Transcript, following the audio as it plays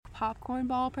popcorn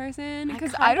ball person.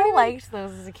 Because I don't liked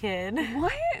those as a kid.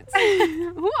 What?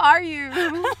 Who are you?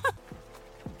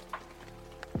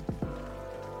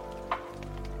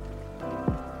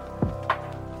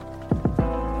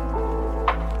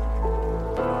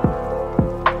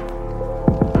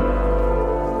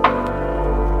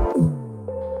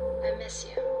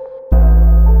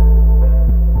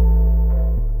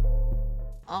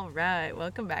 Alright,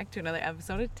 welcome back to another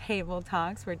episode of Table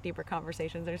Talks, where deeper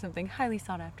conversations are something highly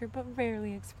sought after but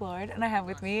rarely explored. And I have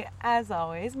with me, as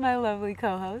always, my lovely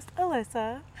co-host,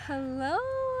 Alyssa. Hello,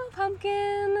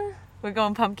 pumpkin. We're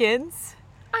going pumpkins.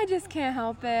 I just can't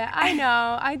help it. I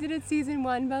know, I did it season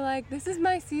 1, but like, this is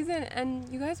my season, and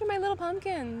you guys are my little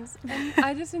pumpkins, and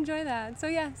I just enjoy that. So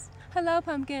yes, hello,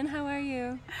 pumpkin. How are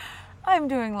you? I'm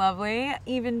doing lovely,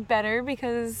 even better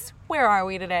because where are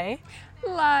we today?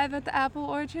 Live at the Apple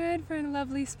Orchard for a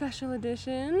lovely special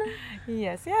edition.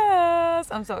 Yes.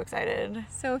 I'm so excited.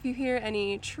 So if you hear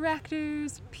any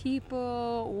tractors,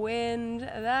 people, wind,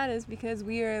 that is because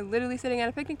we are literally sitting at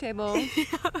a picnic table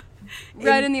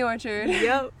right in the orchard.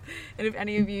 Yep. And if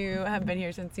any of you have been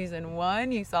here since season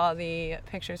 1, you saw the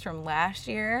pictures from last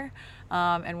year.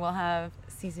 And we'll have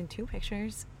season 2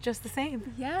 pictures just the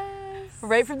same. Yes.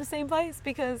 Right from the same place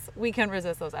because we couldn't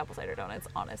resist those apple cider donuts,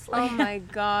 honestly. Oh my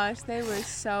gosh, they were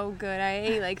so good. I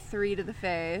ate like 3 to the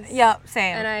face. Yep,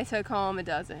 same. And I took home a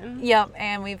dozen. Yep,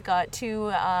 and we've got 2,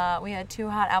 we had 2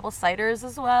 hot apple ciders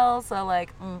as well, so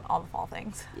like, all the fall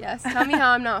things. Yes, tell me how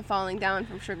I'm not falling down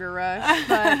from Sugar Rush,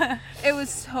 but it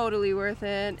was totally worth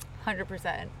it.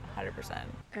 100%.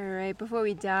 All right, before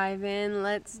we dive in,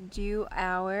 let's do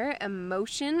our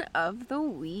emotion of the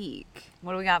week.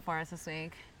 What do we got for us this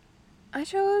week? I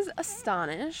chose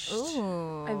astonished.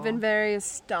 Ooh. I've been very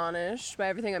astonished by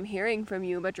everything I'm hearing from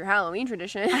you about your Halloween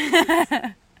tradition.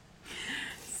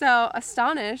 So,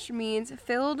 astonished means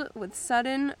filled with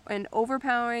sudden and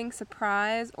overpowering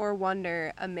surprise or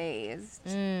wonder, amazed.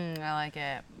 I like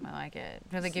it.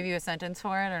 Do they give you a sentence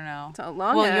for it or no? It's a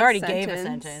long Well, you already sentence. gave a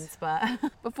sentence,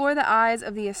 but... Before the eyes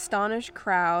of the astonished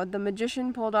crowd, the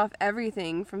magician pulled off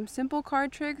everything from simple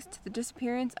card tricks to the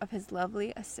disappearance of his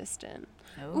lovely assistant.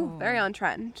 Ooh, very on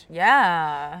trend.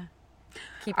 Yeah.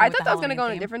 I thought that was going to go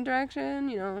in a different direction,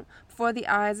 you know. Before the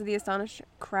eyes of the astonished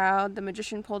crowd, the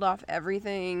magician pulled off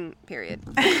everything, period.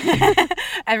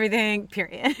 Everything,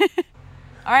 period.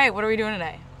 All right, what are we doing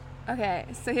today? Okay,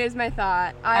 so here's my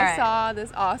thought. I saw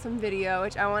this awesome video,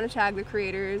 which I want to tag the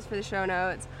creators for the show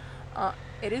notes.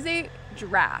 It is a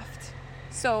draft.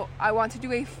 So I want to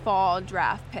do a fall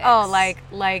draft pick. Oh, like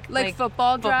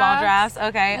football drafts. Football drafts,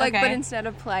 okay. But instead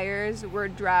of players, we're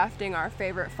drafting our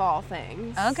favorite fall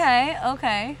things.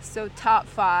 Okay. So top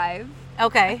 5.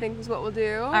 Okay. I think is what we'll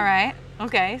do. All right.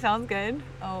 Okay, sounds good.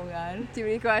 Oh God. Do you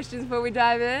have any questions before we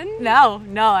dive in? No.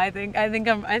 I think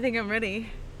I'm ready.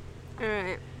 All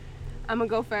right. I'm gonna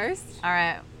go first. All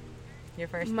right. Your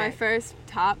first pick. My first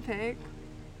top pick.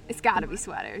 It's gotta be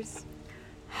sweaters.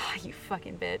 You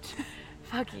fucking bitch.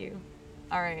 Fuck you.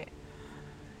 All right.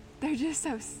 They're just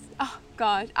so... Oh,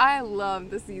 gosh. I love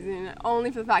the season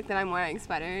only for the fact that I'm wearing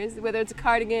sweaters. Whether it's a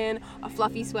cardigan, a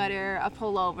fluffy sweater, a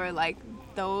pullover, like,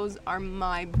 those are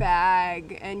my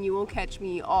bag, and you will catch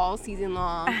me all season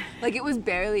long. Like, it was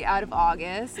barely out of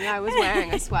August, and I was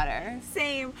wearing a sweater.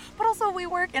 Same. But also, we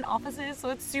work in offices, so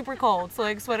it's super cold. So,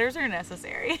 like, sweaters are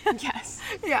necessary. Yes.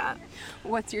 Yeah.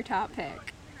 What's your top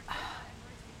pick? My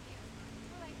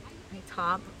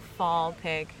top fall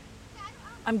pick.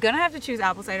 I'm gonna have to choose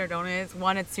apple cider donuts.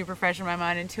 1, it's super fresh in my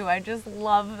mind, and 2, I just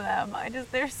love them.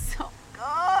 They're so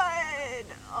good.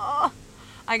 Oh.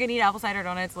 I can eat apple cider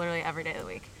donuts literally every day of the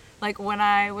week. Like when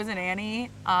I was a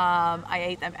nanny, I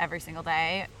ate them every single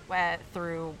day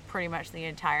through pretty much the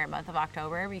entire month of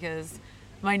October because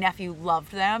my nephew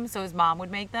loved them, so his mom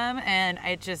would make them, and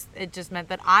it just meant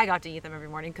that I got to eat them every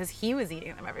morning because he was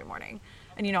eating them every morning.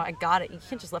 And you know, I got it. You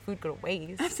can't just let food go to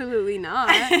waste. Absolutely not.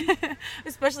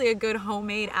 Especially a good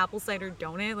homemade apple cider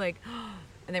donut, like,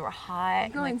 and they were hot.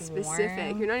 You're going and, like, specific.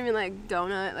 warm. You're not even like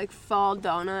donut, like fall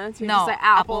donuts. You're no, just like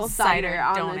apple cider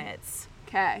donuts.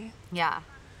 Okay. Yeah.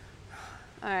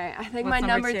 All right. I think What's my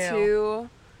number 2? 2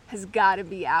 has got to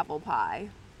be apple pie.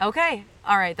 Okay.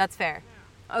 All right. That's fair.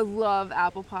 I love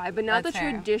apple pie, but not That's the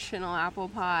fair. traditional apple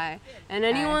pie. And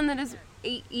anyone that has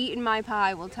eaten my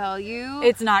pie will tell you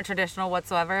it's not traditional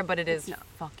whatsoever, but it is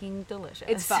fucking delicious.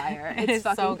 It's fire. It's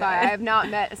fucking so fire. good. I have not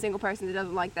met a single person that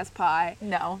doesn't like this pie.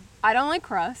 No. I don't like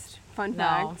crust. Fun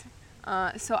No.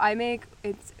 fact. So I make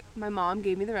it's. My mom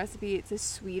gave me the recipe. It's a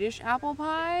Swedish apple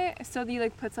pie. So you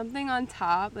like put something on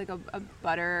top, like a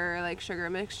butter like sugar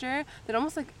mixture that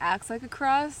almost like acts like a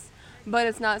crust, but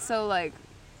it's not so like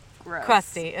gross.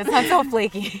 Crusty. It's not so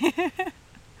flaky.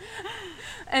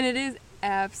 And it is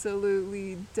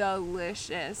absolutely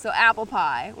delicious. So apple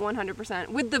pie, 100%,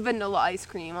 with the vanilla ice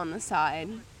cream on the side.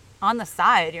 On the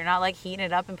side, you're not like heating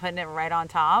it up and putting it right on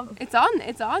top. It's on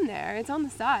there. It's on the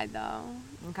side though.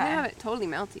 Okay. I have it totally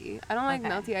melty. I don't like Okay.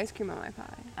 melty ice cream on my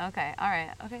pie. Okay, all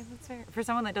right. Okay, that's fair. For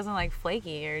someone that doesn't like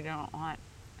flaky, or you don't want,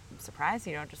 I'm surprised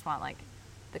you don't just want like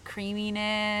the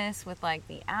creaminess with like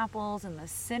the apples and the I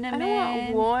cinnamon. don't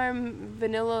want warm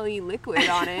vanilla-y liquid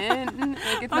on it.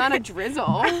 Like it's not a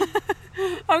drizzle.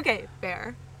 Okay,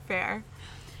 fair. Number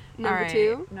All right,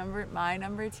 two. My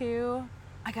number two.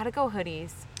 I gotta go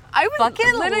hoodies. I was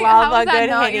Fucking literally, love how was a that good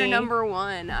not your hoodie. number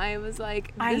one? I was like,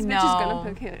 this I bitch is know.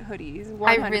 gonna pick hoodies.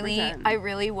 100%. I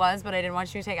really was, but I didn't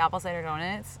want you to take apple cider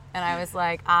donuts, and I was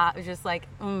like,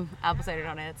 apple cider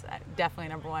donuts, definitely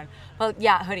number one. But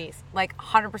yeah, hoodies, like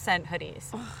 100%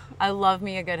 hoodies. I love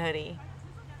me a good hoodie,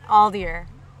 all year.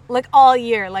 Like all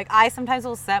year. Like I sometimes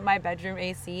will set my bedroom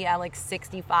AC at like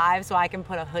 65 so I can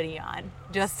put a hoodie on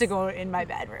just to go in my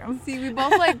bedroom. See, we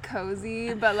both like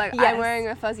cozy, but like Yes. I'm wearing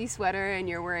a fuzzy sweater and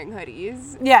you're wearing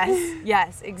hoodies.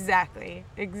 Yes, exactly.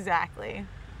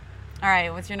 All right,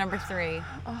 what's your number three?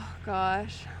 Oh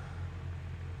gosh.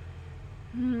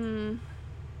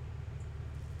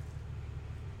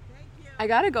 I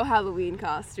gotta go Halloween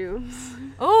costumes.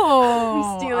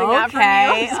 Oh, stealing that from you.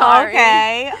 I'm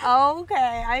sorry.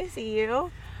 Okay, I see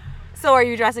you. So are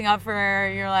you dressing up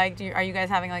for, you're like, are you guys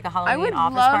having like a I Halloween would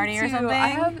office love party to. or something? I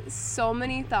have so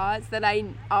many thoughts that I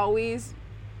always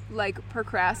like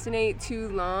procrastinate too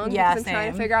long Yeah, because I'm trying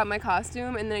to same. figure out my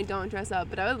costume and then I don't dress up.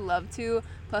 But I would love to.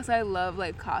 Plus, I love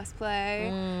like cosplay,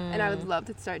 and I would love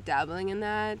to start dabbling in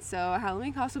that. So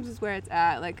Halloween costumes is where it's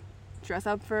at. Like, dress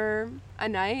up for a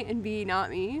night and be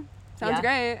not me. Sounds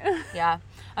great. Yeah.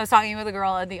 I was talking with a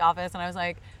girl at the office and I was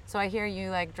like, so I hear you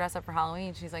like dress up for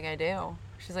Halloween. She's like, I do.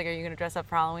 She's like, are you going to dress up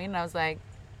for Halloween? And I was like,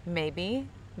 maybe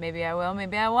I will,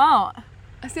 maybe I won't.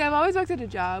 See, I've always worked at a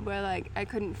job where like I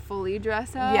couldn't fully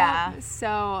dress up. Yeah. So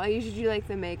I usually do like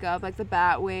the makeup, like the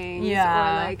bat wings,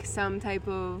 Yeah. or like some type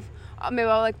of. Maybe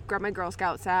I'll like grab my Girl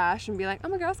Scout sash and be like,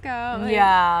 I'm a Girl Scout. Like,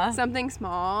 Yeah. Something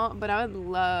small, but I would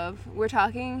love. We're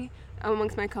talking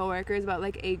amongst my coworkers about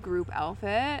like a group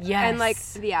outfit. Yes. And like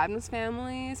the Addams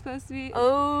Family is supposed to be.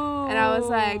 Oh. And I was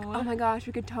like, oh my gosh,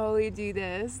 we could totally do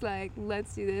this. Like,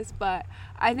 let's do this. But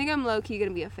I think I'm low key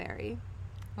gonna be a fairy.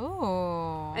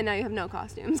 Ooh. And now you have no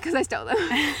costumes because I stole them.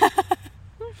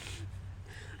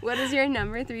 What is your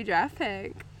number 3 draft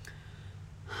pick?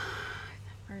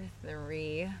 Number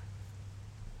 3.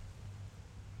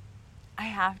 I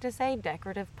have to say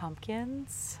decorative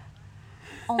pumpkins.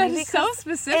 Only That is so because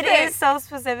specific. It is so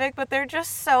specific, but they're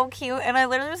just so cute. And I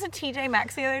literally was at TJ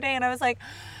Maxx the other day and I was like,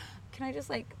 can I just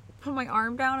like put my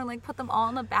arm down and like put them all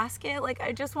in the basket? Like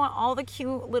I just want all the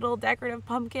cute little decorative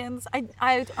pumpkins.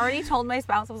 I already told my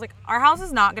spouse, I was like, our house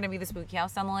is not going to be the spooky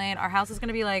house down the lane. Our house is going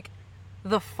to be like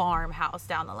the farmhouse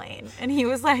down the lane. And he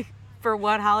was like, for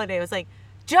what holiday? I was like,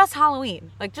 just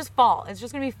Halloween. Like just fall. It's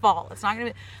just going to be fall. It's not going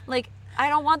to be like, I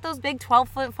don't want those big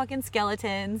 12-foot fucking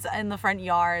skeletons in the front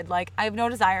yard. Like, I have no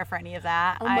desire for any of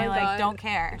that. Oh my I, like, God. don't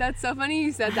care. That's so funny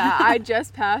you said that. I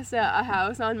just passed a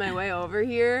house on my way over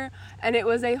here, and it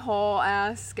was a whole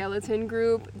ass skeleton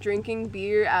group drinking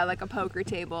beer at like a poker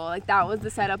table. Like that was the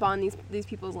setup on these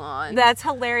people's lawn. That's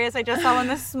hilarious. I just saw one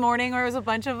this morning where it was a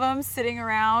bunch of them sitting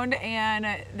around,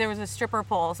 and there was a stripper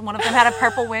pole. So one of them had a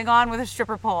purple wig on with a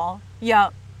stripper pole.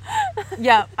 Yep.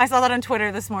 Yep. I saw that on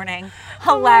Twitter this morning.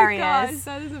 Hilarious. Oh my gosh,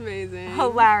 that is amazing.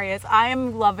 Hilarious. I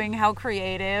am loving how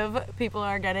creative people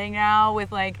are getting now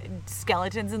with like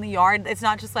skeletons in the yard. It's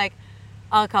not just like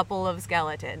a couple of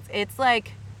skeletons. It's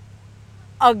like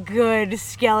a good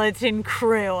skeleton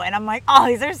crew. And I'm like, oh,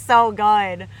 these are so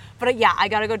good. But yeah, I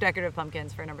gotta go decorative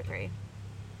pumpkins for number 3.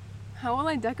 How will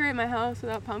I decorate my house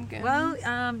without pumpkins? Well,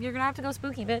 you're gonna have to go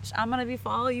spooky, bitch. I'm gonna be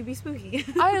fall, you be spooky.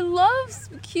 I love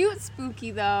cute spooky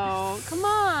though. Come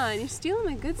on, you're stealing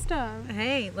my good stuff.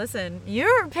 Hey, listen,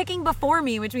 you're picking before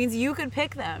me, which means you could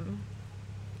pick them.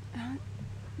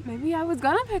 Maybe I was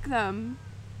gonna pick them.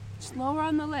 Just lower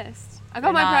on the list. I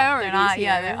got my They're priorities not, here.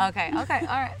 yeah, okay,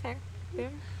 all right,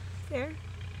 fair.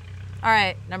 All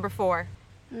right, number 4.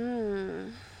 Now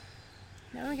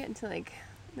we're getting to like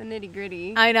the nitty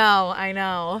gritty. I know.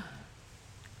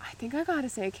 I think I gotta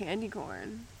say candy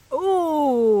corn.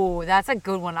 Ooh, that's a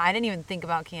good one. I didn't even think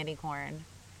about candy corn.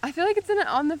 I feel like it's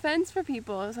on the fence for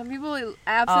people. Some people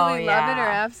absolutely love it or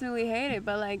absolutely hate it,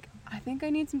 but like I think I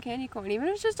need some candy corn, even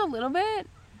if it's just a little bit.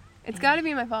 It's got to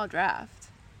be my fall draft.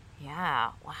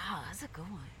 Yeah, wow, that's a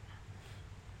good one.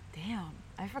 Damn,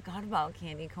 I forgot about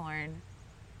candy corn.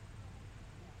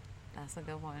 That's a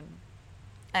good one.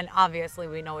 And obviously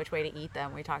we know which way to eat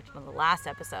them. We talked about the last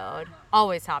episode.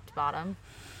 Always top to bottom.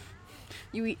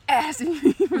 You eat ass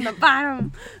from the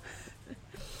bottom.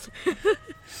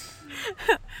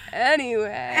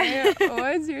 Anyway,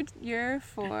 what's your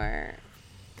 4?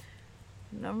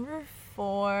 Number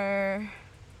 4.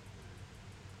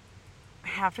 I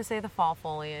have to say the fall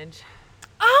foliage.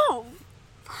 Oh,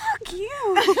 fuck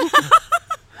you.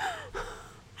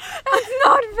 That's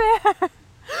not fair.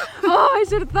 Oh, I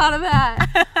should have thought of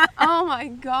that. Oh my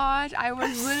gosh, I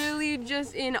was literally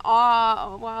just in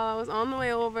awe while I was on the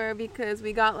way over because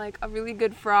we got like a really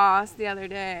good frost the other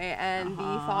day and the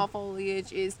fall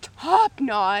foliage is top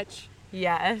notch.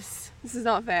 Yes. This is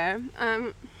not fair.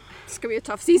 It's gonna be a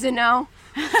tough season now.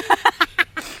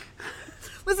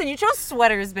 Listen, you chose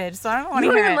sweaters, bitch, so I don't want to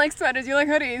You hear don't even it. like sweaters, you like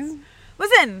hoodies.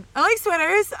 Listen, I like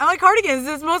sweaters. I like cardigans.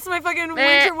 It's most of my fucking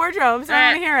winter wardrobe, so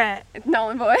I don't want to hear it. It's null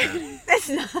and void. It's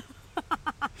not.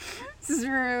 This is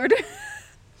rude.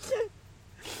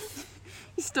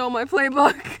 You stole my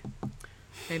playbook.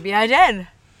 Maybe I did.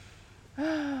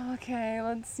 Okay,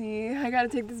 let's see. I gotta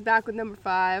take this back with number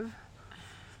 5.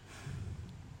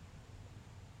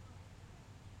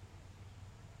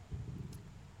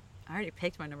 I already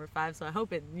picked my number 5, so I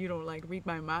hope you don't like read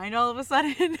my mind all of a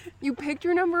sudden. You picked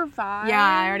your number 5? Yeah,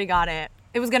 I already got it.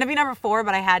 It was gonna be number 4,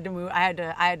 but I had to move. I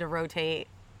had to rotate.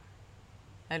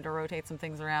 I had to rotate some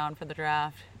things around for the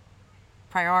draft.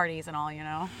 Priorities and all, you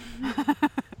know.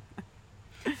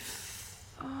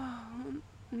 Oh,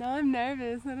 now I'm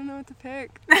nervous. I don't know what to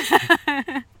pick.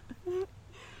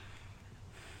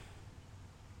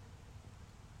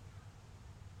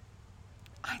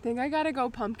 I think I gotta go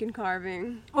pumpkin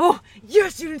carving. Oh,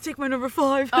 yes, you didn't take my number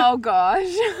 5. Oh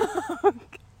gosh.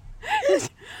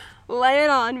 Lay it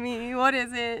on me. What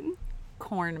is it?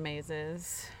 Corn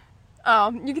mazes.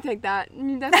 Oh, you can take that.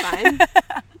 That's fine.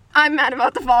 I'm mad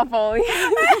about the fall foliage.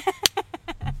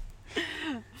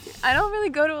 I don't really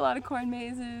go to a lot of corn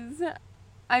mazes.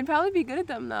 I'd probably be good at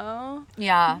them though.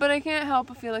 Yeah. But I can't help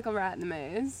but feel like a rat in the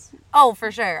maze. Oh,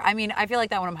 for sure. I mean, I feel like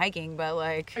that when I'm hiking, but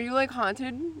like. Are you like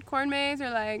haunted corn maze or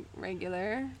like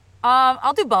regular?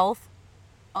 I'll do both.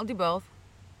 I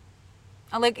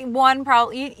like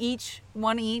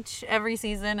one each every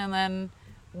season, and then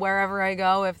wherever I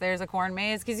go, if there's a corn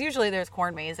maze, because usually there's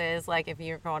corn mazes, like if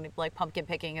you're going to like pumpkin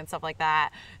picking and stuff like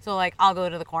that. So like I'll go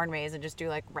to the corn maze and just do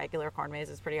like regular corn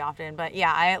mazes pretty often. But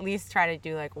yeah, I at least try to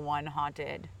do like one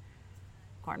haunted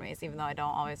corn maze, even though I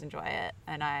don't always enjoy it.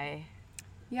 And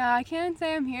Yeah, I can't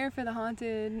say I'm here for the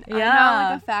haunted. I'm Yeah.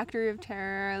 not like a factory of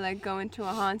terror, like going to a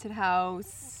haunted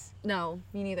house. No,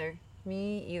 me neither.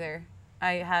 Me either.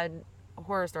 I had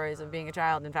horror stories of being a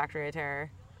child in Factory of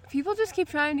Terror. People just keep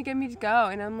trying to get me to go,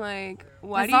 and I'm like,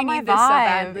 why That's do you not need my this so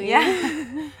vibe. badly?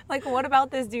 Yeah. Like, what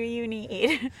about this do you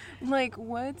need? Like,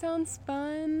 what sounds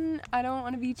fun? I don't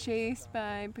want to be chased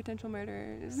by potential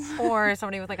murderers. Or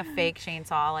somebody with like a fake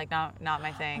chainsaw, like not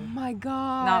my Oh thing. my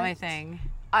god. Not my thing.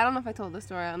 I don't know if I told the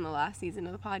story on the last season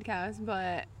of the podcast,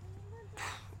 but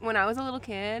when I was a little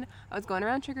kid, I was going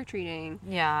around trick-or-treating.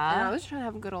 And I Yeah. was trying to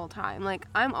have a good old time. Like,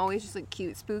 I'm always just like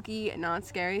cute spooky and not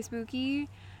scary spooky.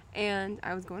 And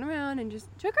I was going around and just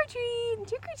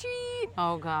trick-or-treat.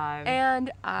 Oh god.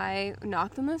 And I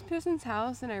knocked on this person's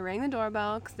house and I rang the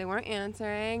doorbell because they weren't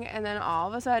answering. And then all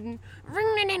of a sudden, ring,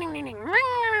 ding, ding, ding, ding,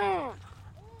 ring.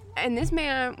 And this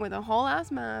man with a whole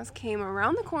ass mask came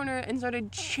around the corner and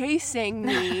started chasing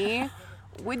me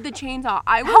with the chainsaw.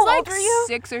 I was How like old were you?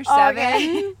 6 or Oh, 7.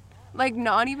 okay. Like,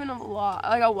 not even a lot.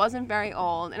 Like, I wasn't very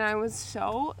old. And I was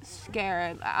so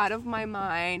scared out of my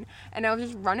mind. And I was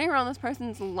just running around this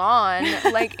person's lawn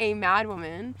like a mad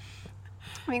woman.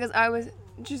 Because I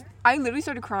literally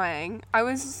started crying. I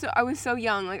was so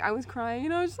young. Like, I was crying.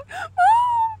 And I was just like,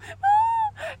 Mom!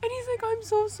 And he's like, I'm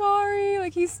so sorry.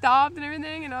 Like, he stopped and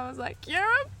everything. And I was like, you're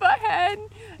a butthead.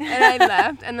 And I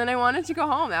left. And then I wanted to go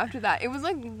home after that. It was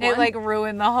like It like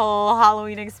ruined the whole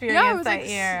Halloween experience I was that like,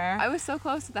 year. I was so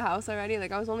close to the house already.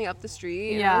 Like, I was only up the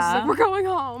street. And I Yeah. was just like, we're going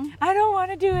home. I don't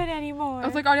want to do it anymore. I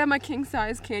was like, I already have my king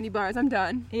size candy bars. I'm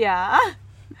done. yeah.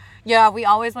 Yeah, we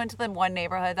always went to the one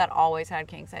neighborhood that always had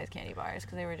king size candy bars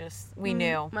because they were just, we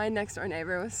knew. My next door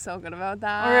neighbor was so good about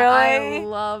that. Really? I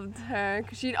loved her.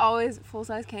 Because she'd always full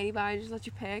size candy bar. Just let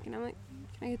you pick. And I'm like,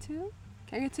 can I get 2?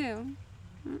 Can I get 2?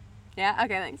 Yeah,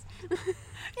 okay, thanks.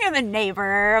 You're the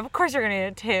neighbor. Of course you're going to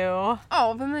get 2.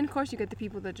 Oh, but then of course you get the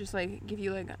people that just like give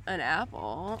you like an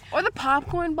apple. Or the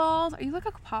popcorn balls. Are you like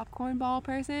a popcorn ball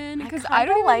person? Because I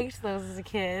don't liked those as a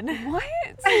kid. What?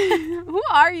 Who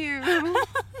are you?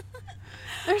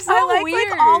 They're so I like weird.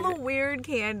 like all the weird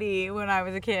candy when I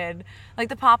was a kid, like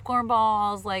the popcorn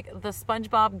balls, like the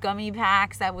SpongeBob gummy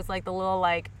packs. That was like the little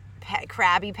like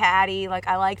Krabby Patty. Like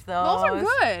I liked those. Those are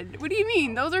good. What do you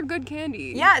mean? Those are good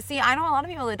candy. Yeah. See, I know a lot of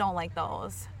people that don't like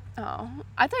those. Oh,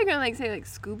 I thought you were gonna like say like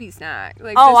Scooby snack.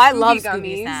 Like Oh, the I love gummies.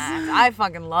 Scooby snacks. I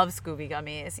fucking love Scooby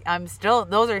gummies.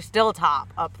 Those are still top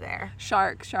up there.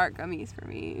 Shark gummies for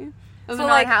me. Those So, are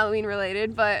not like- Halloween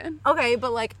related, but Okay,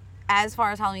 but like as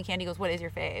far as Halloween candy goes, what is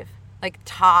your fave? Like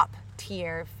top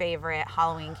tier favorite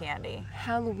Halloween candy?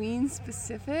 Halloween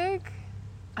specific.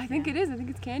 I think it is. I think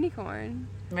it's candy corn.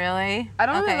 Really? I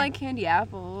don't really Okay. like candy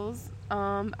apples.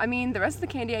 I mean, the rest of the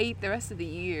candy I eat the rest of the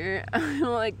year. I don't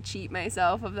like cheat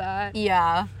myself of that.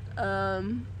 Yeah.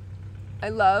 I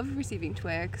love receiving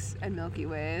Twix and Milky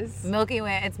Ways. Milky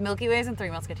Way. It's Milky Ways and Three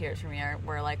Musketeers for me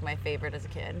were like my favorite as a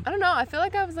kid. I don't know. I feel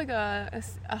like I was like a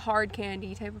hard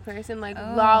candy type of person, like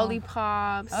Oh.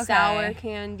 lollipops, Okay. sour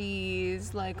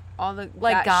candies, like all the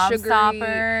Like that sugary-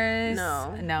 Gobstoppers.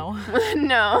 No. No.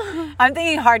 No. I'm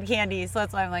thinking hard candy, so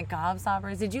that's why I'm like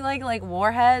Gobstoppers. Did you like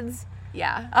Warheads?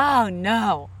 Yeah. Oh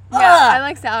no. Yeah, Ugh. I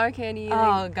like sour candy. Oh,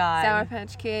 like God. Sour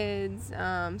Patch Kids,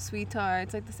 Sweet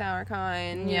Tarts, like the sour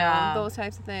kind. You Yeah. know, those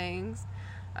types of things.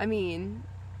 I mean,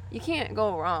 you can't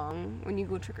go wrong when you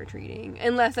go trick or treating,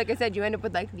 unless, like I said, you end up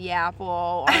with like the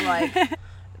apple or like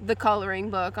the coloring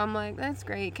book. I'm like, that's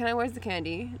great. Where's the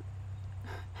candy?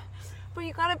 But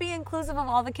you gotta be inclusive of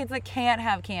all the kids that can't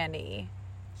have candy.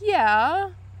 Yeah,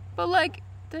 but like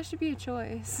there should be a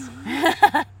choice.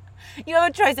 You have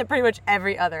a choice at pretty much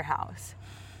every other house.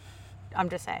 I'm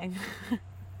just saying.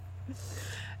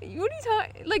 What are you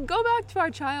talking? Like, go back to our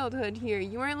childhood here.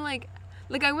 You weren't like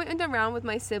I went around with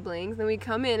my siblings, then we'd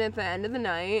come in at the end of the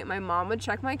night. My mom would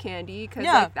check my candy because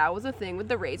Yeah. like that was a thing with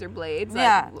the razor blades. Like,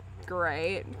 Yeah.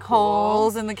 Great.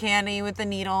 Holes in the candy with the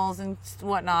needles and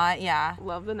whatnot. Yeah.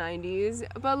 Love the 90s.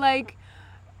 But like,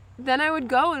 then I would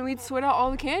go and we'd sort out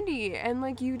all the candy, and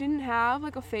like you didn't have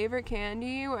like a favorite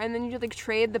candy, and then you'd like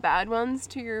trade the bad ones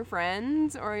to your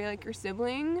friends or like your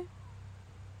sibling.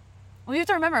 Well, you have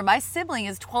to remember, my sibling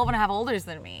is 12 and a half older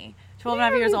than me. 12 and a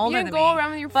half years older you than go me.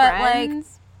 around with your But,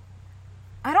 friends.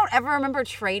 I don't ever remember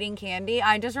trading candy.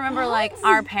 I just remember like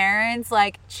our parents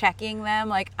like checking them.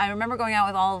 Like I remember going out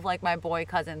with all of like my boy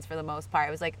cousins for the most part.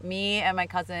 It was like me and my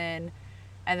cousin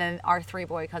and then our 3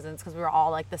 boy cousins, because we were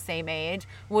all like the same age,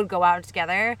 would go out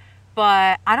together.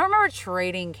 But I don't remember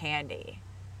trading candy.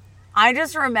 I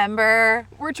just remember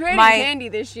We're trading my- candy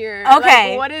this year.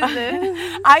 Okay. Like, what is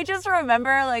this? I just remember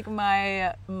like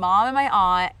my mom and my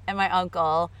aunt and my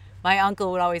uncle. My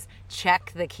uncle would always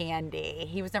check the candy.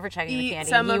 He was never checking the Eat candy.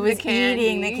 some He of was the candy.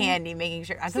 eating the candy, making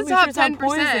sure. I It's the thought we top should have 10%.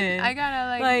 poison. I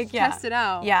gotta like yeah. test it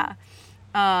out. Yeah.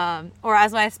 Or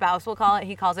as my spouse will call it,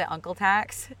 he calls it Uncle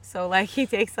Tax. So like he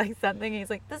takes like something, he's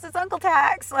like, "This is Uncle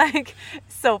Tax." Like,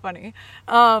 so funny.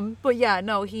 But yeah,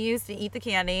 no, he used to eat the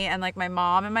candy, and like my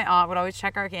mom and my aunt would always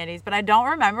check our candies. But I don't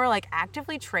remember like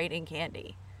actively trading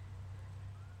candy.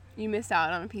 You missed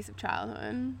out on a piece of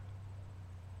childhood.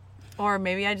 Or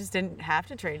maybe I just didn't have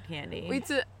to trade candy. Wait,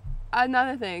 so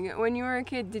another thing. When you were a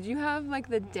kid, did you have like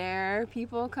the dare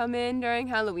people come in during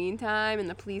Halloween time and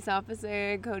the police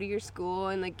officer go to your school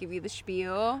and like give you the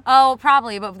spiel? Oh,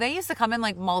 probably, but they used to come in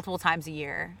like multiple times a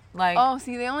year. Like, Oh,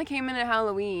 see, they only came in at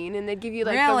Halloween, and they'd give you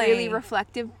like Really? the really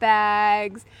reflective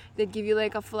bags. They'd give you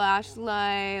like a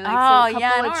flashlight. Like, oh some yeah,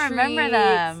 I couple don't of remember treats.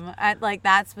 them at like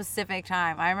that specific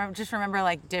time. I just remember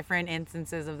like different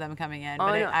instances of them coming in, but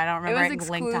Oh, no. I don't remember it it was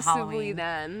linked to exclusively Halloween.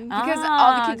 then because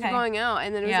all the kids okay. were going out,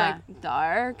 and then it was Yeah. like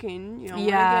dark, and you know,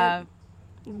 Yeah,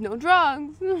 no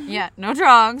drugs. yeah, no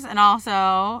drugs, and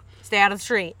also stay out of the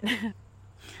street.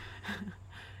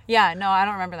 Yeah, no, I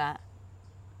don't remember that.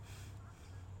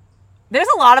 There's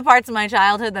a lot of parts of my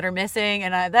childhood that are missing,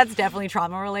 and that's definitely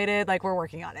trauma related. Like, we're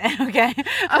working on it, okay?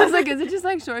 I was like, is it just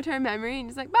like short-term memory and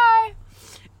just like bye?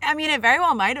 I mean, it very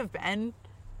well might have been.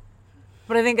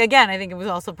 But I think it was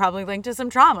also probably linked to some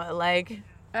trauma. Like,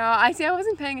 I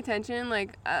wasn't paying attention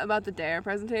like about the dare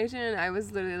presentation. I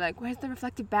was literally like, where's the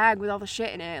reflective bag with all the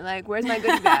shit in it? Like, where's my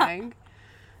goodie bag?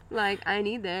 Like, I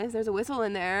need this. There's a whistle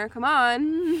in there. Come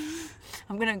on.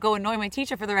 I'm going to go annoy my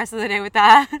teacher for the rest of the day with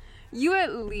that. You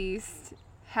at least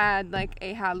had like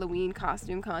a Halloween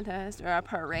costume contest or a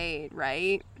parade,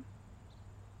 right?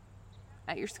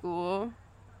 At your school.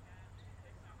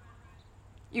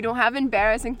 You don't have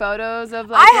embarrassing photos of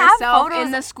like I have yourself photos-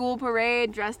 in the school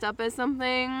parade dressed up as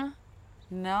something?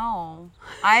 No.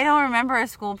 I don't remember a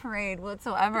school parade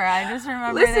whatsoever. I just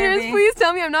remember there Listeners, being... please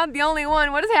tell me I'm not the only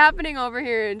one. What is happening over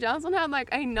here? Jocelyn had like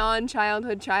a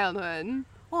non-childhood childhood.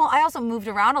 Well, I also moved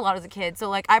around a lot as a kid, so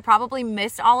like I probably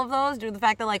missed all of those due to the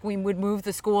fact that like we would move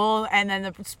the school, and then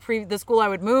the school I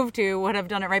would move to would have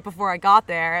done it right before I got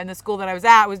there, and the school that I was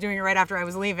at was doing it right after I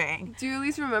was leaving. Do you at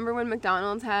least remember when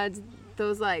McDonald's had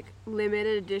those like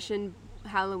limited edition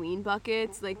Halloween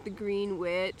buckets, like the Green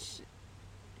Witch?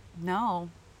 No.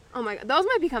 Oh my god, those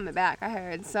might be coming back, I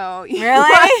heard. So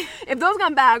Really? if those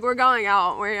come back, we're going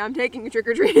out. I'm taking a trick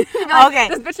or treat. Okay.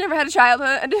 This bitch never had a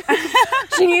childhood.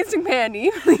 She needs some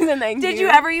candy. Please and thank you. Did you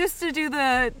ever used to do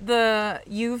the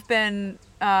you've been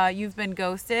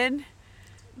ghosted?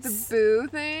 The boo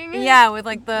thing? Yeah, with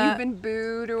like the You've been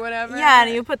booed or whatever. Yeah,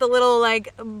 and you put the little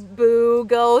like boo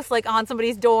ghost like on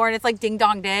somebody's door, and it's like ding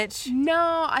dong ditch.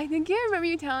 No, I think I remember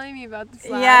you telling me about this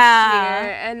last Yeah.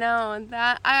 year. And no,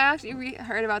 that I actually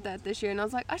heard about that this year, and I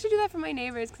was like, I should do that for my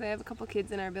neighbors because I have a couple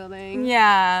kids in our building.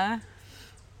 Yeah.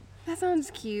 That sounds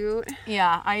cute.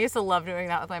 Yeah, I used to love doing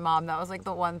that with my mom. That was like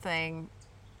the one thing.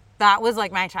 That was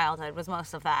like my childhood, was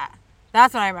most of that.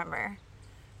 That's what I remember.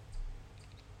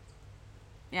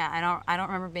 Yeah, I don't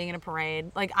remember being in a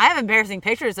parade. Like, I have embarrassing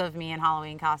pictures of me in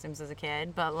Halloween costumes as a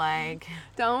kid, but like...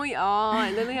 Don't we all? I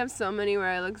literally have so many where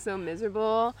I look so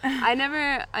miserable. I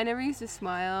never used to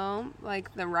smile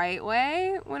like the right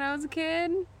way when I was a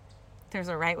kid. There's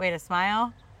a right way to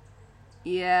smile?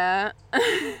 Yeah.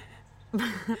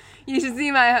 You should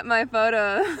see my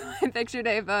photo, my picture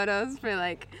day photos for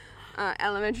like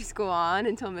elementary school on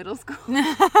until middle school.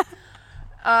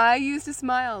 I used to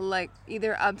smile like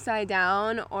either upside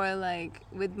down or like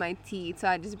with my teeth. So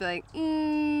I'd just be like,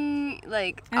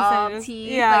 like all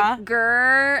teeth, yeah. like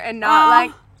grr, and not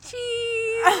like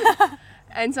cheese.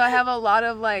 And so I have a lot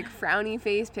of like frowny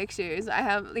face pictures. I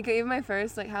have like even my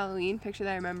first like Halloween picture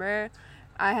that I remember.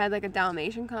 I had like a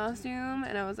Dalmatian costume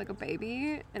and I was like a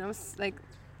baby and I was like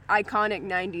iconic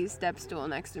 90s step stool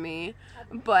next to me.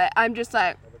 But I'm just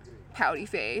like pouty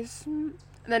face.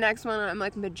 The next one, I'm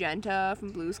like Magenta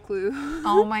from Blue's Clues.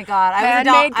 Oh my god, I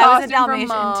was a Dalmatian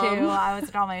too. I was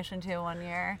a Dalmatian too one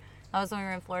year. That was when we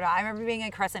were in Florida. I remember being a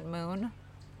crescent moon.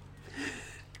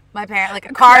 My parents, like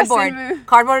a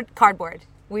cardboard.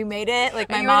 We made it, like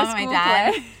my mom and my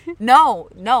dad.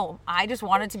 No, I just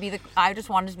wanted to be the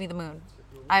moon.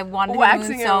 I wanted to be the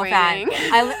moon so bad.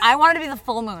 I wanted to be the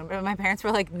full moon, but my parents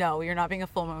were like, no, you're not being a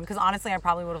full moon. Because honestly, I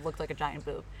probably would have looked like a giant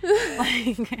boob.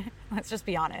 Like, let's just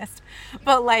be honest.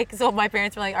 But like, so my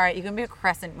parents were like, all right, you can be a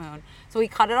crescent moon. So we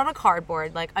cut it on a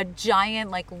cardboard, like a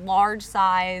giant, like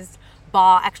large-sized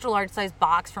extra large size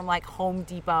box from like Home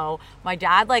Depot. My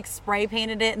dad like spray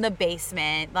painted it in the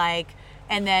basement, like,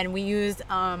 and then we used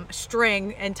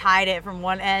string and tied it from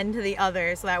one end to the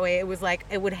other, so that way it was like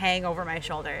it would hang over my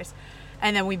shoulders.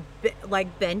 And then we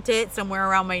like bent it somewhere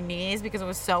around my knees because it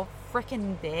was so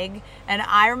freaking big. And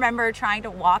I remember trying to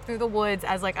walk through the woods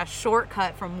as like a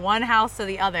shortcut from one house to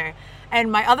the other.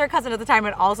 And my other cousin at the time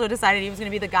had also decided he was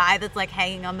going to be the guy that's like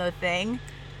hanging on the thing.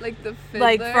 Like the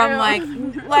fiddler?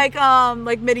 Like from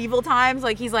like medieval times,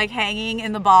 like he's like hanging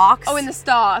in the box. Oh, in the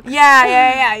stalk.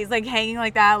 Yeah. He's like hanging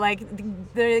like that, like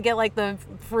they get like the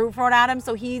fruit thrown at him.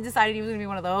 So he decided he was gonna be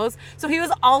one of those. So he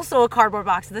was also a cardboard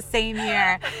box the same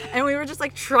year, and we were just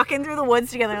like trucking through the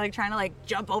woods together, like trying to like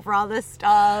jump over all this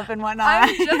stuff and whatnot.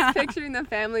 I'm just picturing the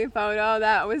family photo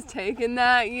that was taken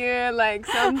that year, like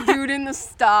some dude in the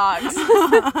stocks,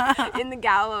 in the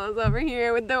gallows over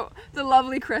here with the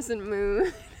lovely crescent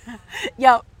moon.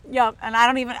 Yep. And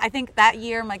I think that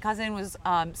year my cousin was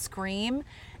Scream,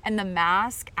 and the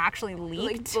mask actually leaked.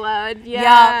 Like blood, yeah.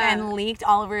 Yeah, and leaked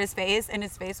all over his face, and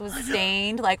his face was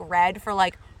stained like red for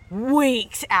like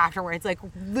weeks afterwards, like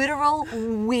literal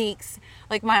weeks.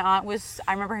 Like my aunt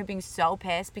I remember her being so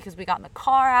pissed because we got in the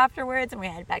car afterwards and we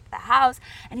headed back to the house,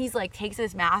 and he's like takes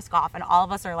his mask off, and all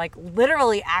of us are like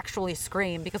literally actually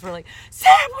scream because we're like,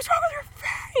 Sam, what's wrong with your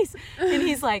face? And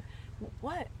he's like,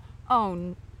 what?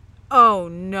 Oh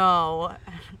no.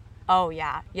 Oh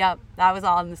yeah. Yep. That was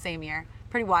all in the same year.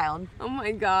 Pretty wild. Oh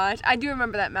my gosh. I do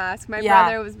remember that mask. My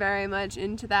brother was very much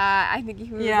into that. I think he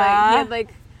was he had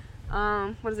like,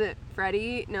 what is it?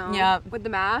 Freddy? No. Yep. With the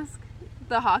mask?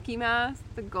 The hockey mask?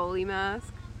 The goalie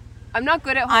mask? I'm not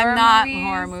good at horror movies. I'm not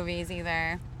horror movies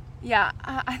either. Yeah.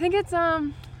 I think it's,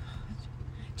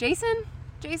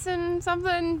 Jason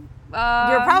something.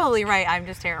 You're probably right. I'm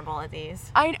just terrible at these.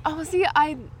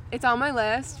 It's on my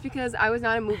list because I was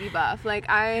not a movie buff. Like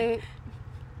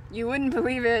you wouldn't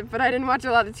believe it, but I didn't watch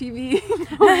a lot of TV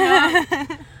growing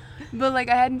up. But like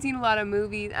I hadn't seen a lot of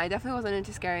movies. I definitely wasn't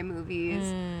into scary movies.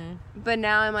 But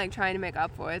now I'm like trying to make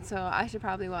up for it. So I should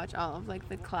probably watch all of like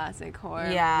the classic horror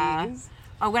movies.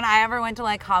 When I ever went to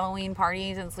like Halloween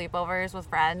parties and sleepovers with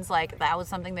friends, like that was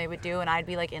something they would do, and I'd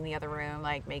be like in the other room,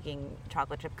 like making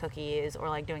chocolate chip cookies or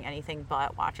like doing anything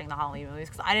but watching the Halloween movies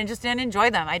because I didn't enjoy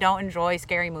them. I don't enjoy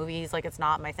scary movies. Like it's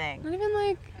not my thing. Not even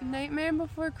like Nightmare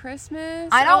Before Christmas.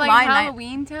 I don't or, like, mind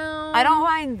Halloween Town. I don't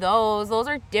mind those. Those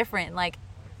are different. Like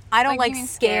I don't Like, like you mean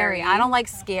scary. scary? I don't like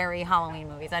scary Halloween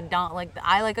movies. I don't like.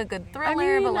 I like a good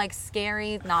thriller, but mean- like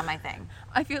scary, not my thing.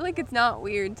 I feel like it's not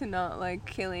weird to not like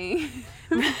killing,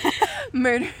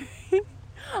 murdering,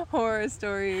 horror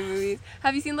story movies.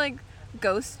 Have you seen like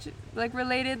ghost like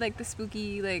related, like the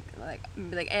spooky like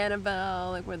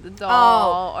Annabelle, like where the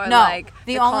doll, or no. like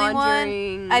the Conjuring,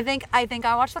 only one. I think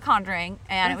I watched The Conjuring,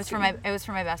 and That's it was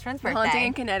for my best friend's birthday. Haunting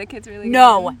in Connecticut's really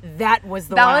No, good. that was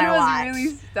the That one one I was watched.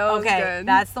 really- that was okay, good.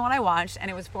 that's the one I watched, and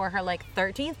it was for her like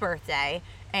 13th birthday,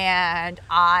 and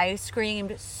I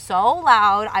screamed so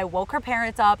loud. I woke her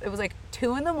parents up. It was like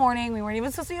 2 a.m. We weren't even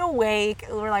supposed to be awake.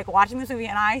 We were like watching this movie,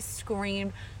 and I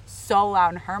screamed so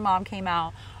loud, and her mom came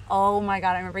out. Oh my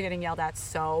God, I remember getting yelled at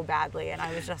so badly, and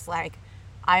I was just like,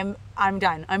 I'm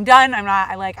done. I'm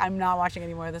not watching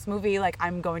any more of this movie. Like,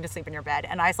 I'm going to sleep in your bed.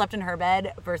 And I slept in her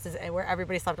bed versus where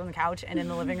everybody slept on the couch and in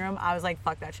the living room. I was like,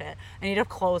 fuck that shit. I need a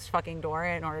closed fucking door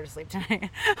in order to sleep tonight.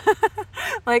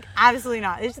 Like, absolutely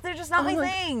not. They're just not my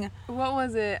thing. What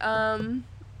was it?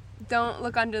 Don't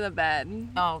Look Under the Bed.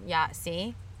 Oh yeah,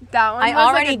 see, That one. I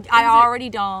already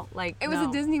don't like. It was no.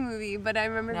 a Disney movie, but I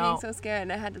remember No. being so scared,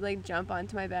 and I had to like jump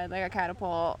onto my bed like a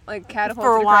catapult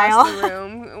For a across while. the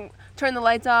room, turn the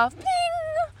lights off, ding,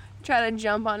 try to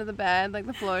jump onto the bed like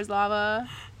the floor is lava.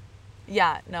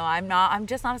 Yeah, no, I'm not. I'm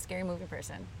just not a scary movie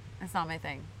person. It's not my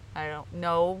thing. I don't.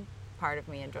 No part of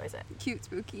me enjoys it. Cute,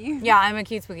 spooky. Yeah, I'm a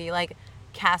cute spooky. Like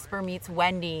Casper Meets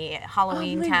Wendy,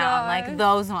 Halloween Oh my Town, gosh. like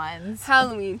those ones.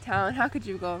 Halloween Town. How could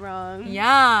you go wrong?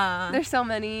 Yeah. There's so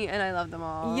many, and I love them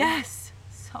all. Yes.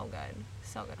 So good.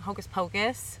 So good. Hocus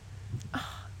Pocus.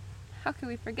 How could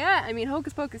we forget? I mean,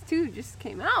 Hocus Pocus 2 just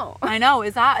came out. I know.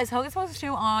 Is Hocus Pocus 2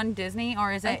 on Disney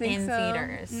or is I it think in so.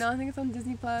 theaters? No, I think it's on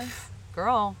Disney Plus.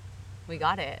 Girl, we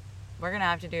got it. We're gonna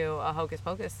have to do a Hocus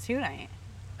Pocus 2 night.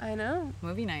 I know.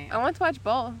 Movie night. I want to watch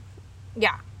both.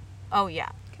 Yeah. Oh yeah.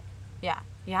 Yeah.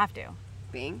 You have to.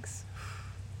 Binks.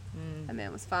 Mm. That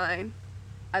man was fine.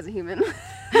 As a human.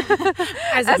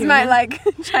 As As my like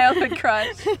childhood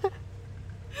crush.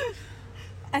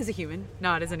 As a human,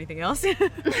 not as anything else.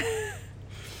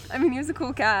 I mean, he was a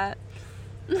cool cat.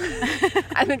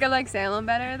 I think I like Salem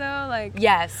better though. Like,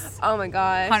 Yes. oh my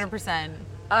gosh. 100%.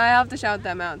 I have to shout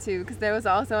them out too, because there was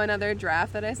also another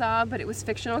draft that I saw, but it was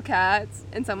fictional cats,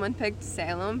 and someone picked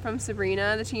Salem from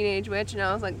Sabrina the Teenage Witch, and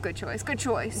I was like, good choice, good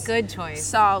choice. Good choice.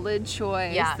 Solid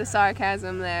choice. Yeah. The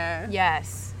sarcasm there.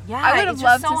 Yes. Yeah. I would have it's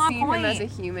loved just so to on see him point. as a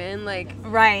human, like,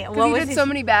 Right. because he did so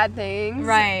many bad things.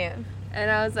 Right.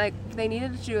 And I was like, they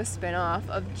needed to do a spin-off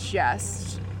of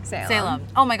just Salem. Salem.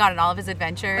 Oh my God, and all of his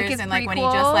adventures, Like his and like when he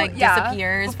prequel, just like yeah,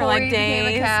 disappears for before like he days.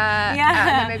 became a cat,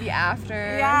 Yeah. maybe after.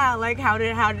 Yeah. Like how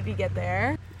did he get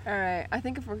there? All right. I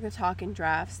think if we're gonna talk in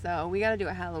drafts, though, we gotta do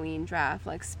a Halloween draft,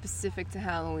 like specific to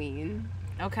Halloween.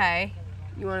 Okay.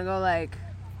 You wanna go like?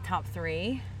 Top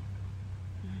 3.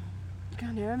 You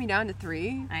gotta narrow me down to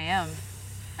 3. I am.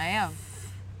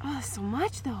 Oh, that's so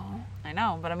much though. I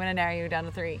know, but I'm gonna narrow you down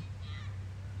to 3.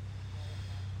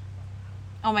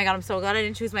 Oh my God, I'm so glad I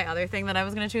didn't choose my other thing that I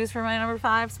was gonna choose for my number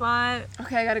 5 spot.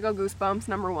 Okay, I gotta go Goosebumps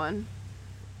number 1.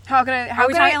 How can I? Are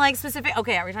we talking like specific?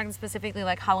 Okay, are we talking specifically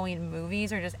like Halloween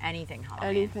movies or just anything Halloween?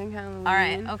 anything Halloween? All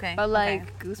right, okay, But like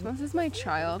okay. Goosebumps is my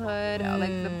childhood.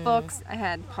 Like the books, I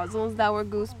had puzzles that were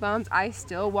Goosebumps. I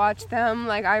still watch them.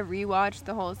 Like I rewatched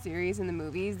the whole series and the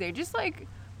movies. They're just like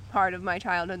part of my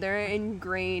childhood. They're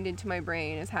ingrained into my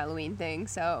brain as Halloween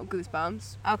things. So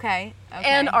Goosebumps. Okay.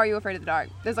 And Are You Afraid of the Dark?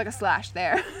 There's like a slash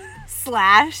there.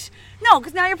 Slash? No,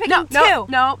 because now you're picking 2.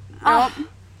 No. Oh.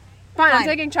 Fine, I'm Fine.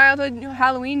 taking childhood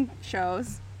Halloween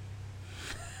shows.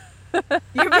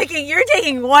 You're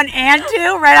taking 1 and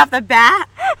 2 right off the bat.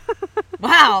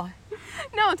 Wow.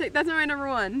 No, that's not my number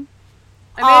 1.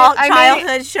 All I made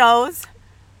childhood shows.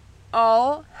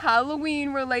 all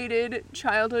Halloween related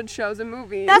childhood shows and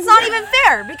movies. That's not even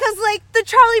fair because like the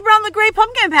Charlie Brown the Great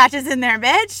Pumpkin Patch is in there,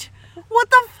 bitch. What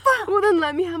the fuck? Well, then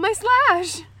let me have my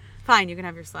slash. Fine, you can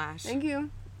have your slash. Thank you.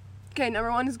 Okay, number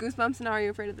 1 is Goosebumps and Are You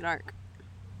Afraid of the Dark?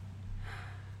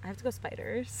 I have to go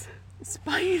spiders.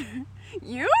 Spider.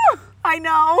 You? I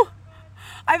know.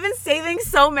 I've been saving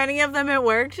so many of them at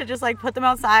work to just like put them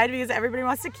outside because everybody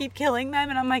wants to keep killing them,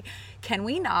 and I'm like, can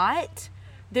we not?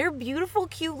 They're beautiful,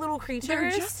 cute little creatures. They're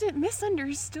just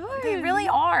misunderstood. They really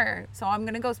are. So I'm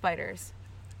gonna go spiders.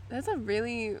 That's a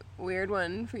really weird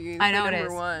one for you. I know for it number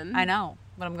is. 1. I know,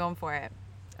 but I'm going for it.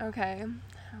 Okay.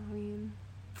 Halloween.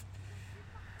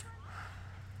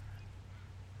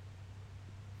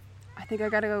 I think I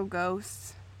gotta go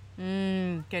ghosts.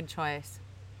 Good choice.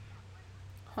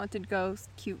 Haunted ghosts,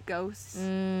 cute ghosts,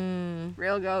 Mm.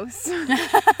 real ghosts.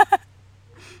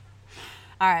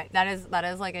 All right, that is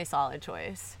like a solid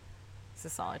choice. It's a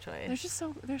solid choice.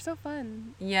 They're so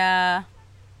fun. Yeah.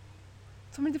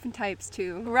 So many different types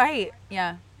too. Right.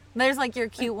 Yeah. There's like your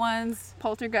cute ones.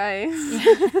 Poltergeist.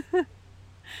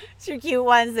 There's your cute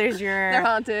ones. There's your They're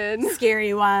haunted.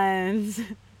 scary ones.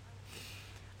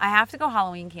 I have to go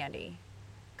Halloween candy.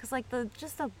 Cause like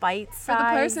just the bite size. For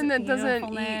the person that doesn't eat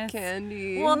beautifulness.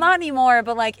 candy. Well, not anymore,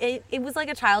 but like it was like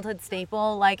a childhood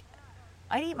staple. Like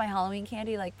I'd eat my Halloween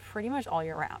candy like pretty much all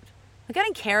year round. Like I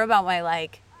didn't care about my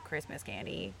like Christmas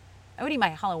candy. I would eat my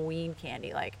Halloween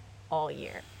candy like all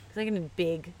year. It's like in a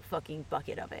big fucking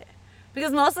bucket of it.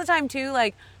 Because most of the time too,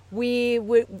 like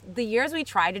the years we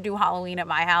tried to do Halloween at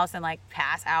my house and like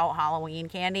pass out Halloween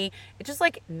candy, it just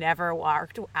like never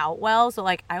worked out well. So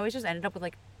like I always just ended up with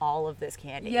like all of this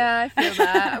candy. Yeah, I feel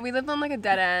that. We lived on like a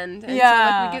dead end. And Yeah.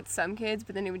 so like we get some kids,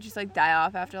 but then it would just like die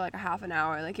off after like a half an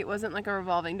hour. Like it wasn't like a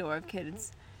revolving door of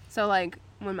kids. So like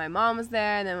when my mom was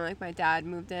there and then when, like my dad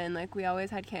moved in, like we always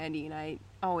had candy and I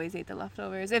always ate the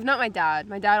leftovers. If not my dad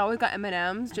always got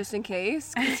M&Ms just in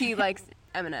case because he likes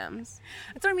M&Ms.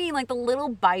 That's what I mean, like the little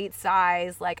bite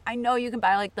size. Like I know you can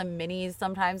buy like the minis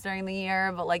sometimes during the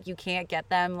year, but like you can't get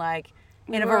them like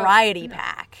in a variety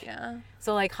pack. Yeah.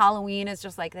 So like Halloween is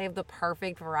just like they have the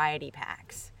perfect variety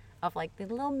packs of like the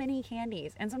little mini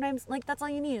candies. And sometimes like that's all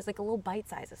you need is like a little bite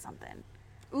size of something.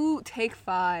 Ooh, Take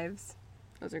Fives.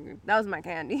 Those are good. That was my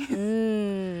candy.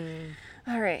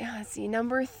 All right, let's see.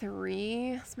 Number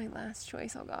 3. That's my last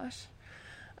choice. Oh gosh.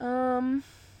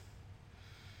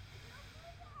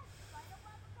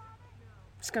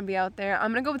 Just gonna be out there.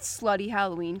 I'm gonna go with slutty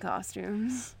Halloween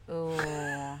costumes. Ooh.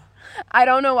 I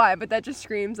don't know why, but that just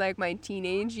screams like my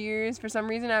teenage years. For some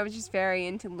reason, I was just very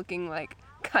into looking like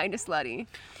kind of slutty.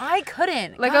 I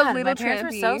couldn't. Like God, a little my parents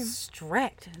were so trampy.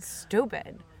 strict and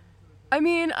stupid. I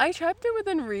mean, I kept it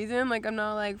within reason. Like, I'm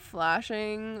not like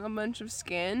flashing a bunch of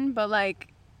skin, but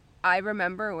like, I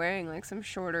remember wearing like some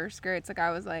shorter skirts. Like,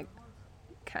 I was like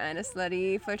kind of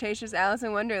slutty, flirtatious Alice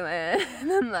in Wonderland, and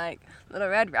then like Little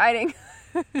Red Riding.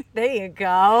 There you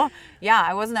go. Yeah,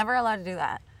 I was never allowed to do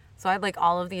that. So I had like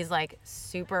all of these like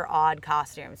super odd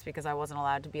costumes because I wasn't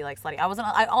allowed to be like slutty.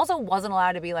 I also wasn't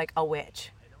allowed to be like a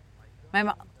witch. My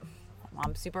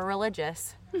mom's super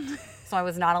religious. So I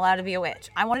was not allowed to be a witch.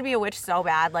 I wanted to be a witch so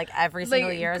bad, like every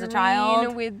single year as a child.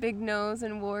 Green with big nose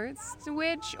and warts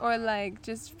witch, or like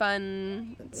just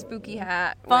fun spooky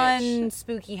hat Fun, witch.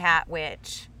 spooky hat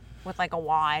witch with like a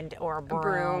wand or a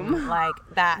broom. broom. Like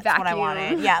that's what I Vacuum.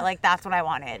 wanted. Yeah, like that's what I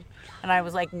wanted. And I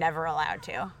was like never allowed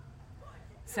to.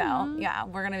 So yeah,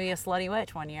 we're gonna be a slutty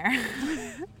witch one year.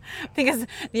 Because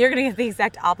you're gonna get the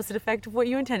exact opposite effect of what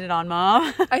you intended on,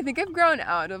 Mom. I think I've grown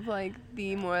out of like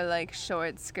the more like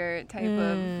short skirt type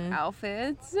of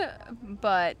outfits,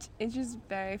 but it's just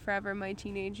very forever my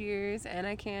teenage years, and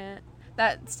I can't.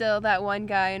 That one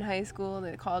guy in high school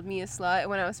that called me a slut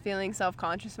when I was feeling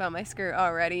self-conscious about my skirt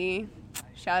already.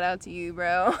 Shout out to you,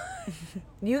 bro.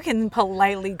 You can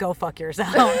politely go fuck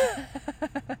yourself.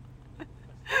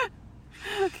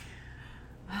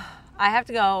 I have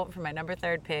to go for my number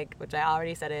 3 pick, which I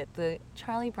already said it, the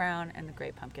Charlie Brown and the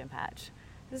Great Pumpkin Patch.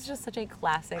 This is just such a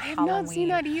classic I have Halloween. not seen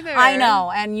that either. I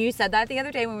know, and you said that the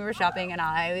other day when we were shopping, and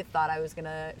I thought I was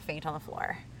gonna faint on the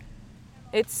floor.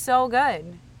 It's so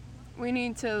good. We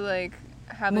need to like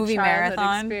have Movie a childhood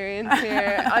marathon. experience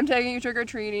here. I'm taking you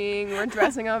trick-or-treating. We're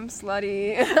dressing up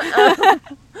slutty.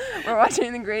 We're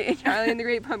watching the Great Charlie and the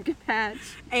Great Pumpkin Patch.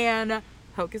 And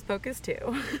Hocus Pocus 2.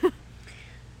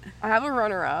 I have a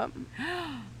runner-up.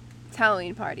 It's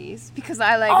Halloween parties because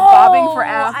I like bobbing for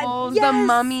apples. yes! The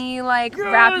mummy, like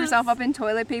wrap yourself up in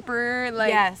toilet paper. Like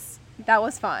Yes. that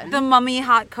was fun. The mummy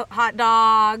hot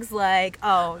dogs, like,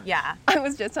 oh, yeah. I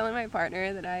was just telling my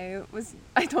partner that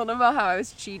I told him about how I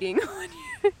was cheating one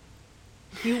year.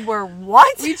 You were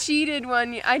what? We cheated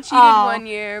one year. I cheated Oh, one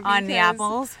year on the because-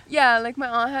 apples? Yeah, like my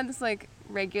aunt had this like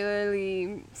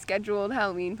regularly scheduled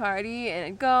Halloween party, and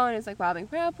I'd go and it's like bobbing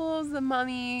for apples, the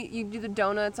mummy, you do the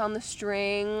donuts on the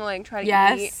string, like try to eat.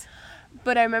 Yes.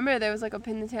 But I remember there was like a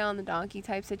pin the tail on the donkey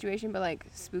type situation, but like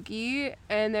spooky,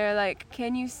 and they're like,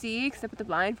 "Can you see?" Because I put the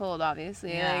blindfold,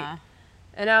 obviously. Yeah. Like,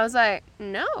 and I was like,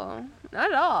 "No,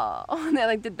 not at all." And they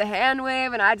like did the hand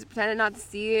wave, and I just pretended not to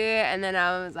see it, and then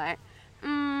I was like,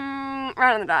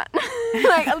 right on the dot,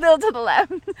 like a little to the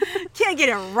left. Can't get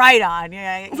it right on.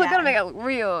 Yeah. So I gotta make it look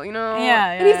real, you know?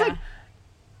 Yeah, And he's yeah. like,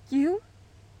 you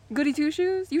goody two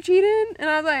shoes, you cheated? And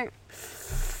I was like,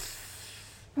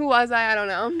 who was I? I don't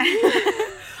know.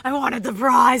 I wanted the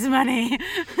prize money.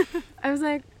 I was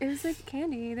like, it was like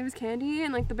candy. There was candy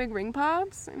and like the big ring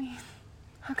pops. I mean,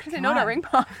 how could I say no to on. ring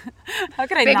pop? How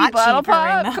could I Baby not bottle cheat for ring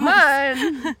pop? those? Come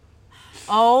on.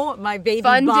 Oh, my baby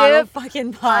Fun bottle dip.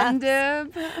 fucking Fun pop.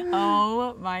 dip.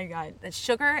 Oh my god. That's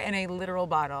sugar in a literal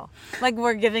bottle. Like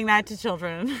we're giving that to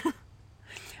children.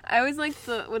 I always liked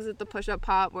the push-up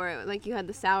pop where like you had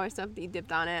the sour stuff that you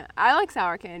dipped on it. I like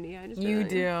sour candy. I just You really-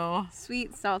 do.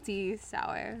 Sweet, salty,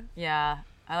 sour. Yeah.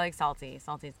 I like salty.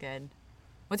 Salty's good.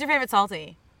 What's your favorite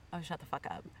salty? Oh, shut the fuck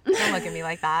up. Don't look at me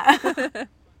like that.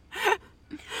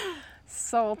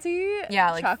 Salty.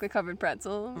 Yeah, like- chocolate covered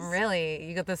pretzels. Really?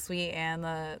 You got the sweet and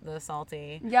the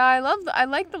salty. Yeah, I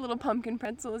like the little pumpkin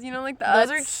pretzels. You know, like the Those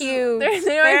Utz. are cute. They're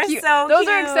They're so Those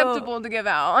are cute. acceptable to give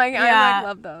out. I Yeah. like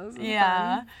love those. It's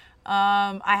Yeah. fun.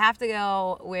 I have to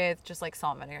go with just like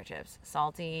salt and vinegar chips.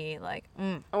 Salty, like,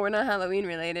 Oh, we're not Halloween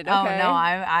related. Oh Okay. no,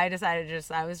 I decided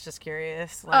I was just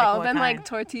curious. Like, Oh, what then kind? like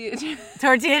tortilla.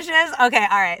 Tortilla chips? Okay,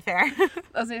 all right, fair.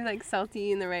 Those are like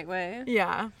salty in the right way.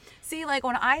 Yeah. See, like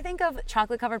when I think of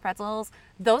chocolate covered pretzels,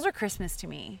 those are Christmas to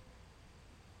me.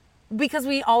 Because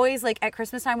we always, like, at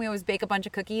Christmas time, we always bake a bunch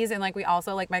of cookies, and, like, we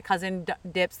also, like, my cousin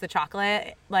dips the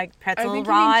chocolate, like, pretzel I think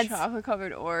rods. chocolate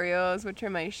covered Oreos, which are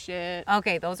my shit.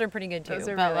 Okay, those are pretty good, too. Those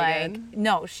are but, really like, good.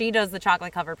 no, she does the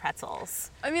chocolate covered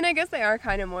pretzels. I mean, I guess they are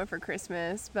kind of more for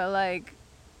Christmas, but like,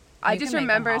 I You just can make them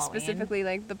remember Halloween. specifically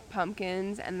like the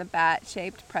pumpkins and the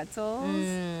bat-shaped pretzels.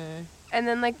 Mm. And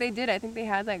then like I think they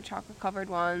had like chocolate covered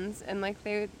ones, and like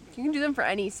you can do them for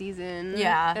any season.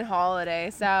 Yeah. And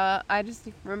holiday. So I just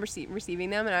remember receiving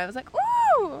them, and I was like,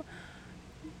 ooh,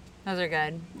 Those are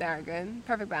good. they're good,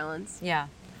 perfect balance. Yeah.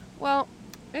 Well,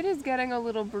 it is getting a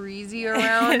little breezy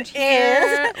around It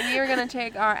here. We are gonna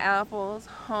take our apples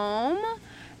home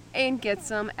and get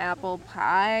some apple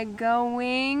pie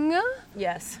going.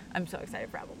 Yes. I'm so excited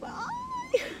for apple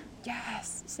pie.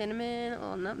 Yes, cinnamon, a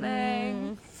little nutmeg.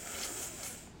 Mm.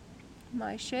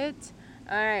 My shit.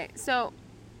 All right. So,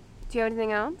 do you have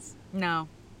anything else? No.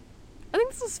 I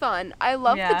think this was fun. I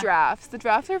love Yeah. the drafts. The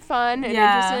drafts are fun and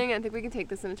Yeah. interesting. I think we can take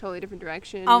this in a totally different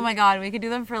direction. Oh my god, we could do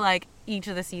them for, like, each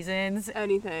of the seasons.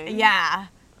 Anything. Yeah.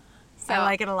 So, I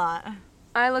like it a lot.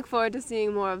 I look forward to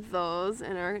seeing more of those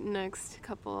in our next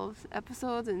couple of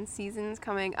episodes and seasons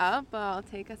coming up. I'll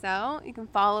take us out. You can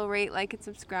follow, rate, like, and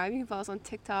subscribe. You can follow us on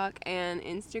TikTok and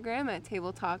Instagram at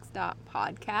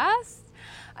tabletalks.podcast.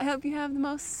 I hope you have the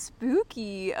most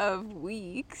spooky of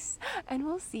weeks, and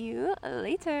we'll see you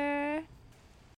later.